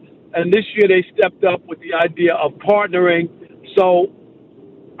 years, and this year they stepped up with the idea of partnering. So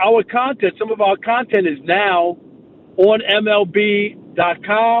our content, some of our content is now on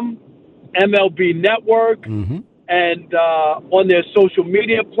MLB.com, MLB Network, and on their social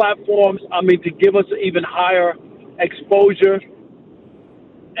media platforms, to give us an even higher exposure.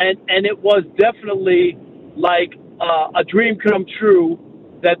 And it was definitely like a dream come true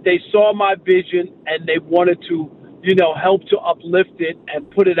that they saw my vision and they wanted to, help to uplift it and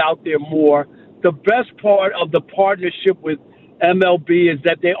put it out there more. The best part of the partnership with MLB is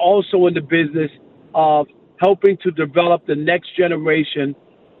that they're also in the business of helping to develop the next generation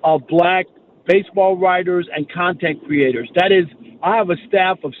of black baseball writers and content creators. That is, I have a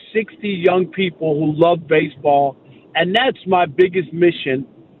staff of 60 young people who love baseball, and that's my biggest mission,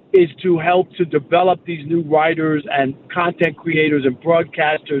 is to help to develop these new writers and content creators and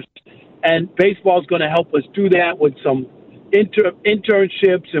broadcasters. And baseball is going to help us do that with some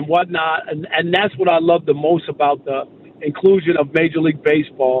internships and whatnot. And that's what I love the most about the inclusion of Major League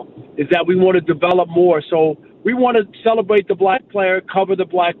Baseball, is that we want to develop more. So we want to celebrate the black player, cover the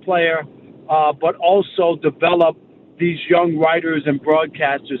black player, but also develop these young writers and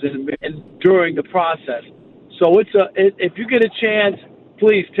broadcasters and during the process. So if you get a chance,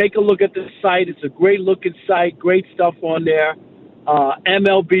 please take a look at the site. It's a great looking site, great stuff on there.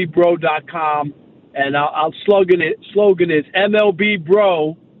 MLBBro.com, and our slogan is MLB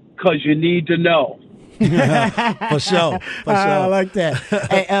Bro, 'cause you need to know. For sure. I like that.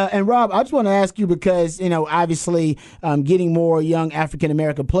 Hey, and Rob, I just want to ask you, because, obviously getting more young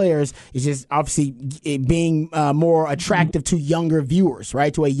African-American players is just obviously being more attractive to younger viewers,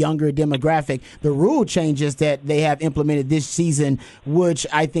 right, to a younger demographic. The rule changes that they have implemented this season, which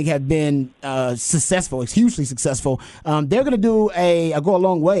I think have been successful, it's hugely successful. They're going to go a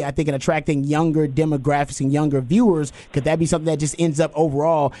long way, I think, in attracting younger demographics and younger viewers. Could that be something that just ends up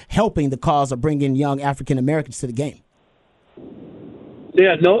overall helping the cause of bringing young African Americans to the game?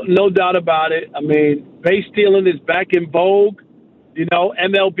 Yeah, no doubt about it. I mean, base stealing is back in vogue.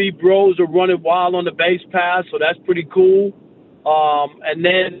 MLB Bros are running wild on the base pass, so that's pretty cool. And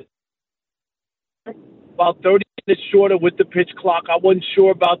then about 30 minutes shorter with the pitch clock. I wasn't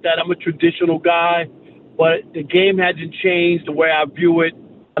sure about that. I'm a traditional guy, but the game hasn't changed the way I view it.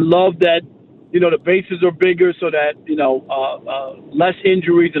 I love that, the bases are bigger so that, less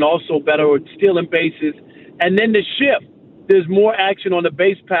injuries and also better at stealing bases. And then the shift, there's more action on the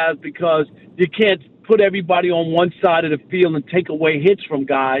base paths because you can't put everybody on one side of the field and take away hits from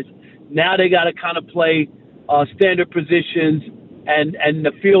guys. Now they got to kind of play standard positions, and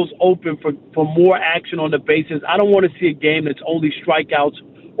the field's open for more action on the bases. I don't want to see a game that's only strikeouts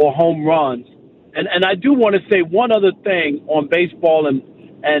or home runs. And I do want to say one other thing on baseball, and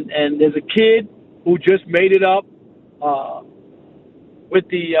there's a kid who just made it up with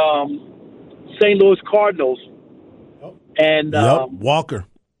the St. Louis Cardinals. And Walker.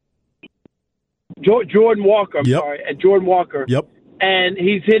 Jordan Walker, I'm sorry. And Jordan Walker. Yep. And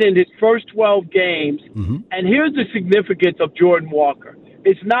he's hit in his first 12 games. Mm-hmm. And here's the significance of Jordan Walker.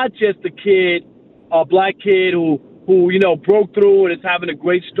 It's not just a kid, a black kid who broke through and is having a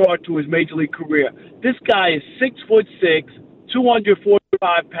great start to his major league career. This guy is 6'6",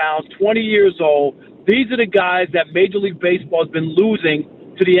 245 pounds, 20 years old. These are the guys that Major League Baseball has been losing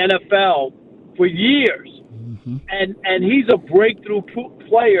to the NFL for years. Mm-hmm. And he's a breakthrough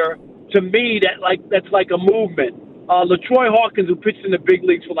player to me that's like a movement. LaTroy Hawkins, who pitched in the big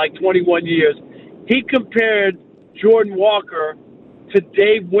leagues for like 21 years, he compared Jordan Walker to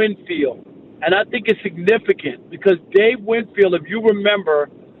Dave Winfield. And I think it's significant because Dave Winfield, if you remember,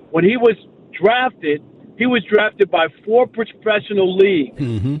 when he was drafted by 4 professional leagues,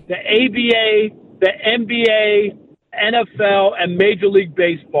 mm-hmm. the ABA, the NBA, NFL, and Major League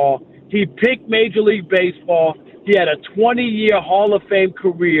Baseball. He picked Major League Baseball. He had a 20-year Hall of Fame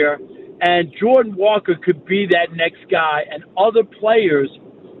career, and Jordan Walker could be that next guy, and other players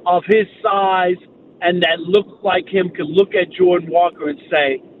of his size and that look like him could look at Jordan Walker and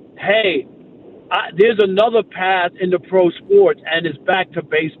say, hey, there's another path in the pro sports, and it's back to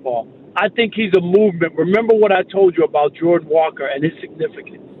baseball. I think he's a movement. Remember what I told you about Jordan Walker and his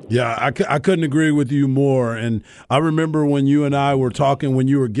significance. Yeah, I couldn't agree with you more. And I remember when you and I were talking when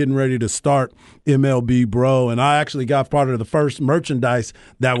you were getting ready to start MLB Bro, and I actually got part of the first merchandise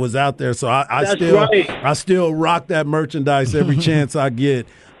that was out there. So I still rock that merchandise every chance I get.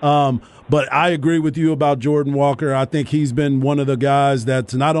 But I agree with you about Jordan Walker. I think he's been one of the guys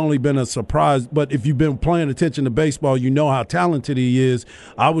that's not only been a surprise, but if you've been paying attention to baseball, you know how talented he is.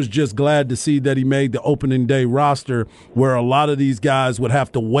 I was just glad to see that he made the opening day roster where a lot of these guys would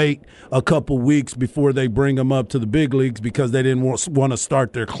have to wait a couple weeks before they bring them up to the big leagues because they didn't want to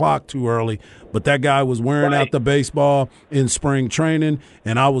start their clock too early. But that guy was wearing out the baseball in spring training,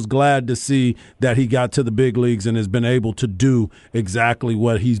 and I was glad to see that he got to the big leagues and has been able to do exactly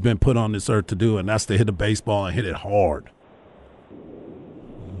what he's been put on this earth to do, and that's to hit a baseball and hit it hard.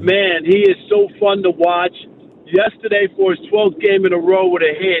 Man, he is so fun to watch. Yesterday, for his 12th game in a row with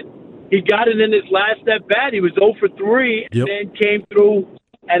a hit, he got it in his last at-bat. He was 0 for 3 and then came through.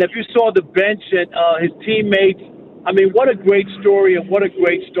 And if you saw the bench and his teammates, I mean, what a great story and what a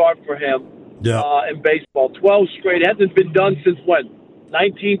great start for him in baseball. 12 straight. It hasn't been done since when?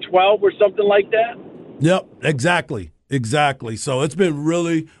 1912 or something like that? Yep, exactly. So it's been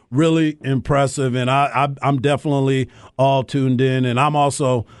really, really impressive, and I'm definitely all tuned in. And I'm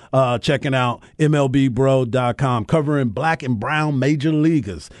also checking out MLBBro.com, covering black and brown major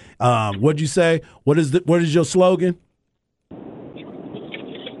leaguers. What'd you say? What is your slogan?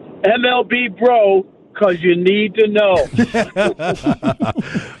 MLB Bro, because you need to know.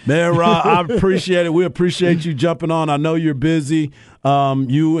 Man, Rod, I appreciate it. We appreciate you jumping on. I know you're busy.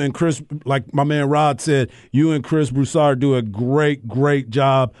 You and Chris, like my man Rod said, you and Chris Broussard do a great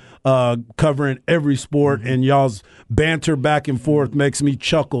job covering every sport, and y'all's banter back and forth makes me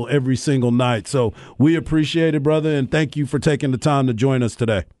chuckle every single night. So we appreciate it, brother, and thank you for taking the time to join us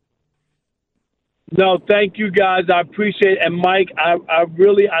today. No, thank you guys. I appreciate it. And Mike, I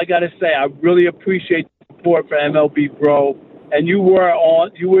got to say, I really appreciate the support for MLB Bro. And you were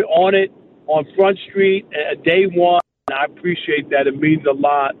on it on Front Street day one. And I appreciate that. It means a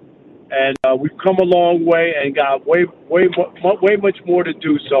lot. And we've come a long way and got way much more to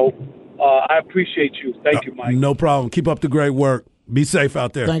do. So I appreciate you. Thank you, Mike. No problem. Keep up the great work. Be safe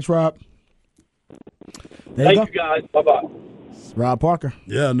out there. Thanks, Rob. Thank you, guys. Bye-bye. Rob Parker.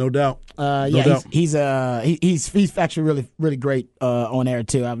 Yeah, no doubt. He's actually really, really great on air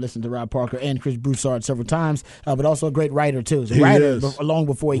too. I've listened to Rob Parker and Chris Broussard several times, but also a great writer too. He's a writer long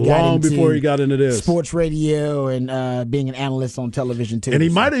before he got into this sports radio and being an analyst on television too. And he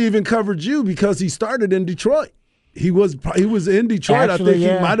might have even covered you because he started in Detroit. He was in Detroit. Actually, I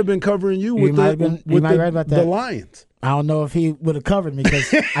think he might have been covering you with the Lions. I don't know if he would have covered me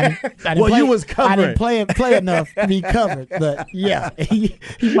because I didn't well, play, you was covering. I didn't play enough to be covered. But yeah, he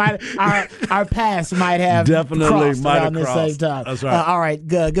might. Our paths might have definitely crossed might around have the crossed. same time. That's right. All right,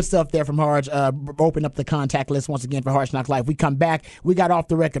 good stuff there from Harge. Open up the contact list once again for Harge Knox Live. We come back. We got Off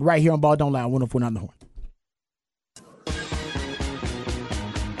the Record right here on Ball Don't Lie. 104.9 The Horn.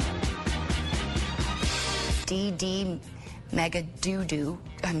 DD Mangudu.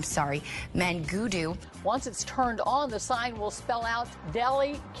 Once it's turned on, the sign will spell out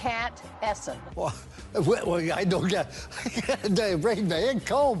Deli Cat Essen. Well, I don't get they bring me in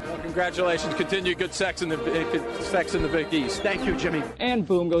comb. Well, congratulations. Continue good sex in the Big East. Thank you, Jimmy. And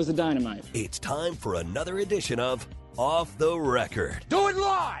boom goes the dynamite. It's time for another edition of Off the Record. Do it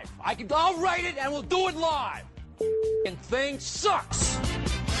live. I'll write it and we'll do it live. And thing sucks.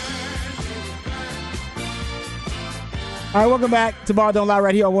 All right, welcome back to Ball Don't Lie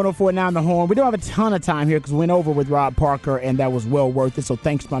right here on 104.9 The Horn. We don't have a ton of time here because we went over with Rob Parker, and that was well worth it. So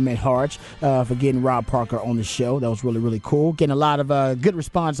thanks to my man Harge for getting Rob Parker on the show. That was really, really cool. Getting a lot of good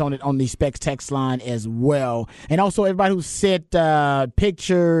response on it on the Specs text line as well. And also everybody who sent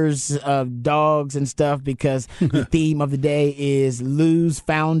pictures of dogs and stuff because the theme of the day is Lou's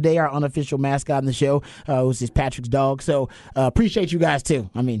Found Day, our unofficial mascot on the show, which is Patrick's dog. So appreciate you guys, too.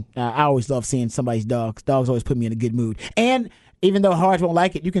 I mean, I always love seeing somebody's dogs. Dogs always put me in a good mood. And even though Harge won't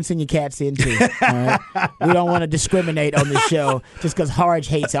like it, you can send your cats in, too. All right? We don't want to discriminate on this show just because Harge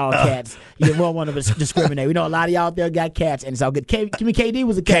hates all cats. You won't want to discriminate. We know a lot of y'all out there got cats, and it's all good. KD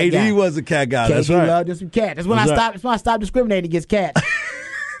was a cat guy. KD was a cat guy. That's KD right. loved some cats. That's when I stopped discriminating against cats.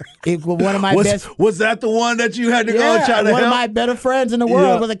 It was one of my best. Was that the one that you had to go and try to help? One of my better friends in the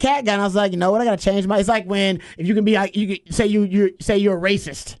world was a cat guy, and I was like, you know what? I gotta change my. It's like if you can be like, you could say you're a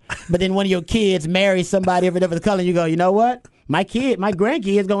racist, but then one of your kids marries somebody of a different color, and you go, you know what? My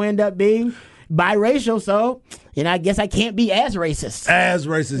grandkid is gonna end up being biracial, so I guess I can't be as racist.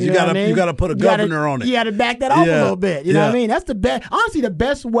 You gotta put a governor on it. You gotta back that off a little bit. You know what I mean? That's the best. Honestly, the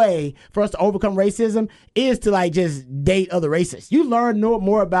best way for us to overcome racism is to just date other races. You learn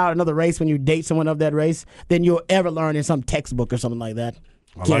more about another race when you date someone of that race than you'll ever learn in some textbook or something like that.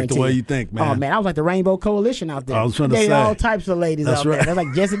 I like the way you think, man. Oh man, I was like the Rainbow Coalition out there. I was trying to say all types of ladies out right. there. That's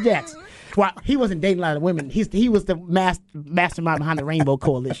like Jesse Jackson. Well, he wasn't dating a lot of women. He was the mastermind behind the Rainbow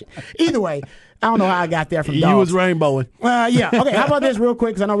Coalition. Either way, I don't know how I got there from dogs. You was rainbowing. Yeah. Okay, how about this real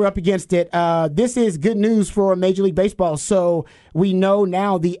quick because I know we're up against it. This is good news for Major League Baseball. So we know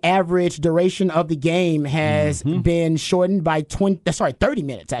now the average duration of the game has been shortened by 30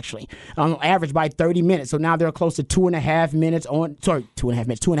 minutes, actually. On average by 30 minutes. So now they're close to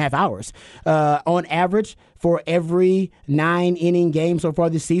 2.5 hours on average for every 9-inning game so far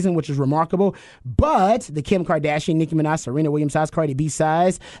this season, which is remarkable. But the Kim Kardashian, Nicki Minaj, Serena Williams size, Cardi B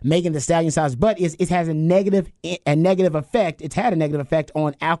size, Megan Thee Stallion size, but it has a negative effect. It's had a negative effect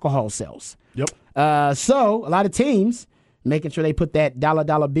on alcohol sales. Yep. So a lot of teams, making sure they put that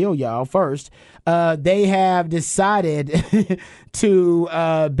dollar bill, y'all, first, they have decided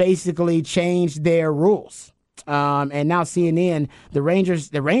to basically change their rules. And now CNN, the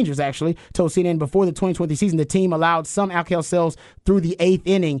Rangers actually told CNN before the 2020 season the team allowed some alcohol sales through the 8th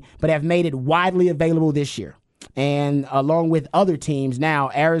inning, but have made it widely available this year. And along with other teams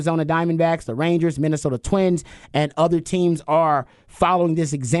now, Arizona Diamondbacks, the Rangers, Minnesota Twins, and other teams are following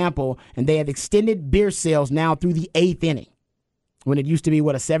this example, and they have extended beer sales now through the 8th inning. When it used to be, a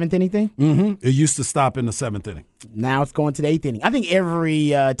 7th inning thing? Mm-hmm. It used to stop in the 7th inning. Now it's going to the 8th inning. I think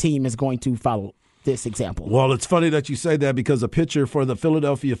every team is going to follow this example. Well, it's funny that you say that because a pitcher for the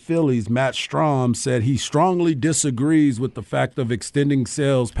Philadelphia Phillies, Matt Strahm, said he strongly disagrees with the fact of extending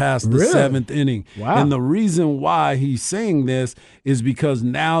sales past the 7th inning. Wow. And the reason why he's saying this is because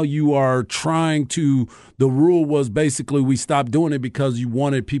now you are trying to – the rule was basically we stopped doing it because you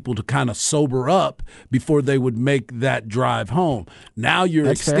wanted people to kind of sober up before they would make that drive home. Now you're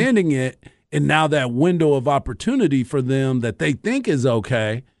extending it, and now that window of opportunity for them that they think is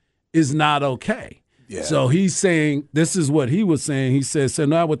okay is not okay. Yeah. So he's saying, this is what he was saying. He says, so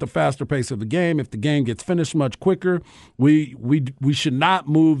now with the faster pace of the game, if the game gets finished much quicker, we should not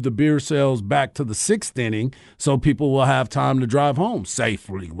move the beer sales back to the 6th inning so people will have time to drive home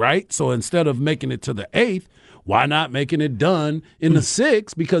safely, right? So instead of making it to the 8th, why not making it done in the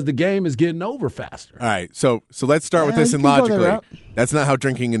 6th because the game is getting over faster? All right, so let's start with this and logically. That's not how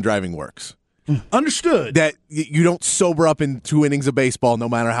drinking and driving works. Understood. That you don't sober up in 2 innings of baseball, no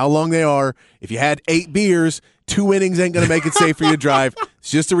matter how long they are. If you had 8 beers, 2 innings ain't going to make it safe for you to drive.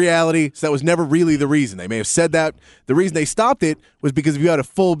 It's just a reality. So that was never really the reason. They may have said that. The reason they stopped it was because if you had a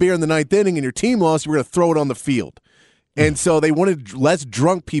full beer in the 9th inning and your team lost, you were going to throw it on the field. And so they wanted less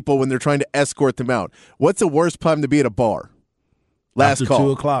drunk people when they're trying to escort them out. What's the worst time to be at a bar? Last call.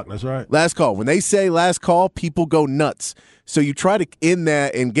 2 o'clock, that's right. Last call. When they say last call, people go nuts. So you try to end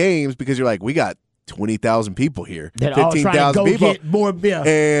that in games because you're like, we got 20,000 people here, 15,000 people, get more beer.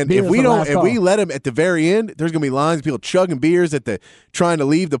 And if we don't, if we let them at the very end, there's gonna be lines of people chugging beers at the trying to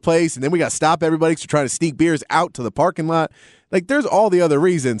leave the place, and then we got to stop everybody because trying to sneak beers out to the parking lot. Like there's all the other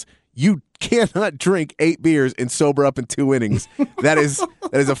reasons you cannot drink 8 beers and sober up in 2 innings. that is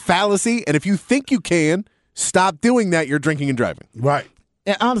a fallacy, and if you think you can. Stop doing that. You're drinking and driving. Right.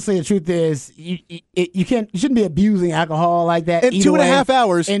 And honestly, the truth is, you shouldn't be abusing alcohol like that. In 2.5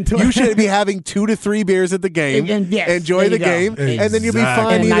 hours, you should be having 2 to 3 beers at the game. Enjoy the game, exactly. And then you'll be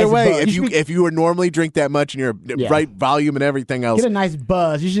fine either way. If you would normally drink that much and you're right volume and everything else, get a nice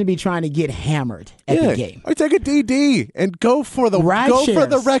buzz. You shouldn't be trying to get hammered at the game. Or take a DD and go for the record. Go for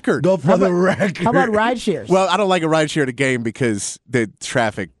the record. How about ride shares? Well, I don't like a ride share at a game because the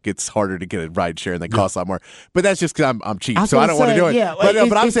traffic gets harder to get a ride share and they cost a lot more. But that's just because I'm cheap, so I don't want to do it. Yeah,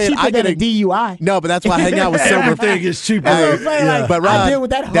 but I'm saying I get a DUI. No, but that's why I hang out with sober. Everything is cheaper. But Rob, I deal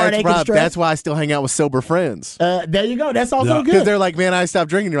with that heartache and stress. That's why I still hang out with sober friends. There you go. That's also good. Because they're like, man, I stopped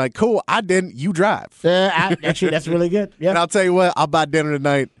drinking. You're like, cool, I didn't. You drive. Actually, that's really good. Yeah. And I'll tell you what, I'll buy dinner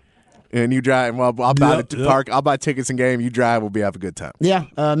tonight. And you drive. Well, I'll buy park. I'll buy tickets and game. You drive. We'll have a good time. Yeah.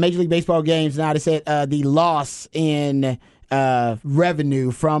 Major League Baseball games now. They said the loss in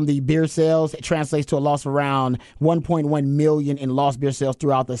revenue from the beer sales, it translates to a loss of around $1.1 million in lost beer sales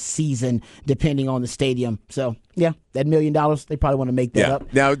throughout the season, depending on the stadium. So, yeah, that $1 million, they probably want to make that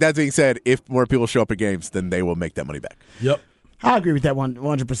up. Now, that being said, if more people show up at games, then they will make that money back. Yep. I agree with that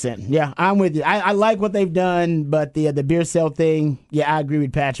 100%. Yeah, I'm with you. I like what they've done, but the beer sale thing, yeah, I agree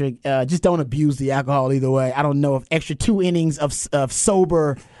with Patrick. Just don't abuse the alcohol either way. I don't know if extra 2 innings of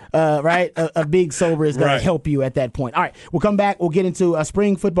sober, right, a big sober is going to help you at that point. All right, we'll come back. We'll get into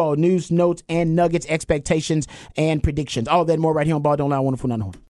spring football news, notes, and Nuggets expectations and predictions. All of that and more right here on Ball Don't Lie, 104.9 The Horn.